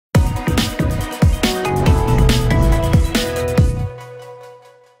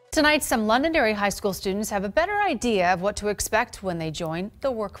Tonight, some Londonderry High School students have a better idea of what to expect when they join the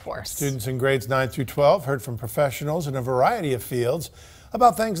workforce. Students in grades 9 through 12 heard from professionals in a variety of fields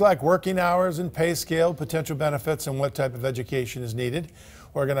about things like working hours and pay scale, potential benefits, and what type of education is needed.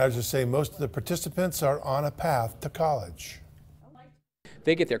 Organizers say most of the participants are on a path to college.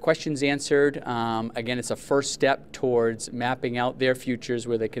 They get their questions answered. Again, it's a first step towards mapping out their futures,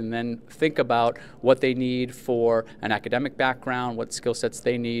 where they can then think about what they need for an academic background, what skill sets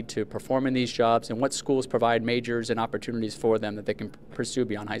they need to perform in these jobs, and what schools provide majors and opportunities for them that they can pursue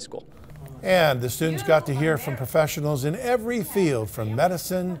beyond high school. And the students got to hear from professionals in every field, from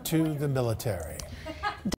medicine to the military.